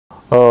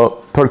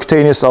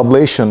Percutaneous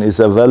ablation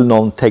is a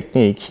well-known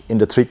technique in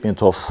the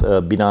treatment of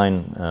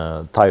benign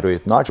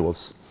thyroid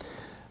nodules.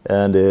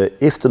 And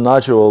if the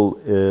nodule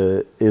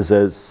is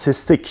a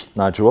cystic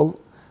nodule,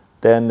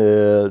 then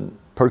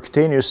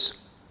percutaneous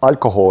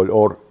alcohol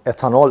or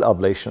ethanol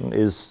ablation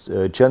is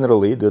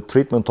generally the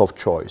treatment of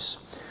choice.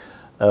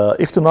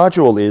 If the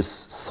nodule is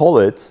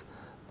solid,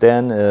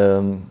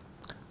 then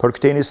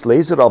percutaneous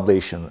laser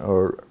ablation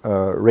or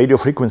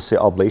radiofrequency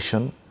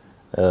ablation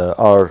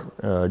are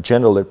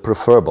generally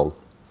preferable.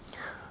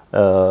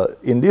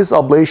 In these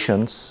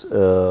ablations,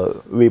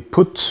 we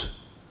put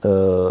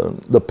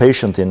the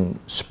patient in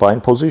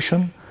supine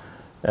position,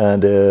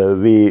 and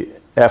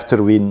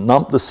after we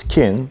numb the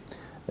skin,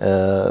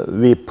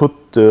 we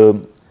put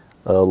the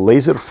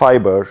laser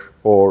fiber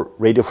or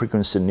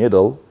radiofrequency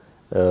needle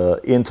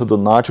into the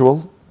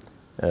nodule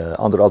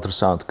under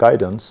ultrasound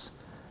guidance,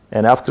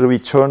 and after we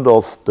turned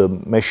off the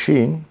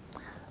machine,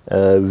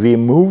 we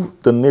move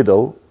the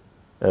needle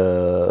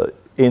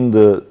in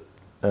the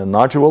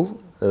nodule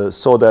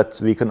so that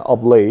we can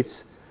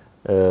ablate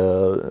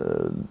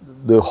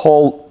the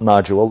whole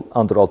nodule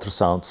under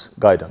ultrasound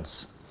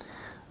guidance.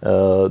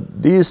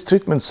 These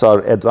treatments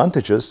are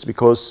advantageous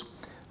because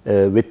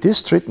with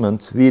this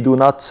treatment we do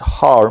not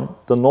harm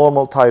the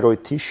normal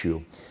thyroid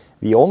tissue.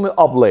 We only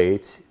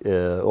ablate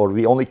or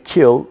we only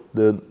kill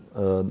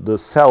the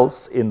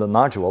cells in the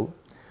nodule.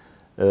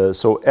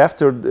 So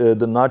after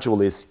the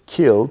nodule is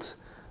killed,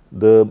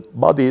 the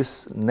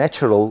body's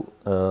natural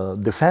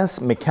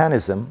defense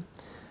mechanism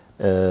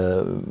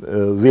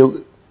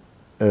will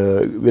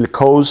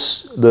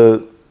cause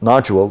the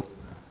nodule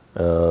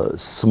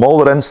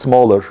smaller and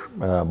smaller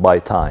by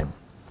time.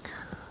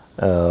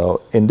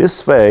 In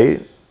this way,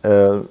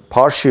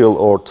 partial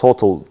or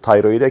total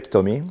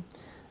thyroidectomy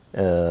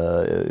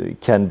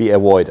can be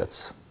avoided.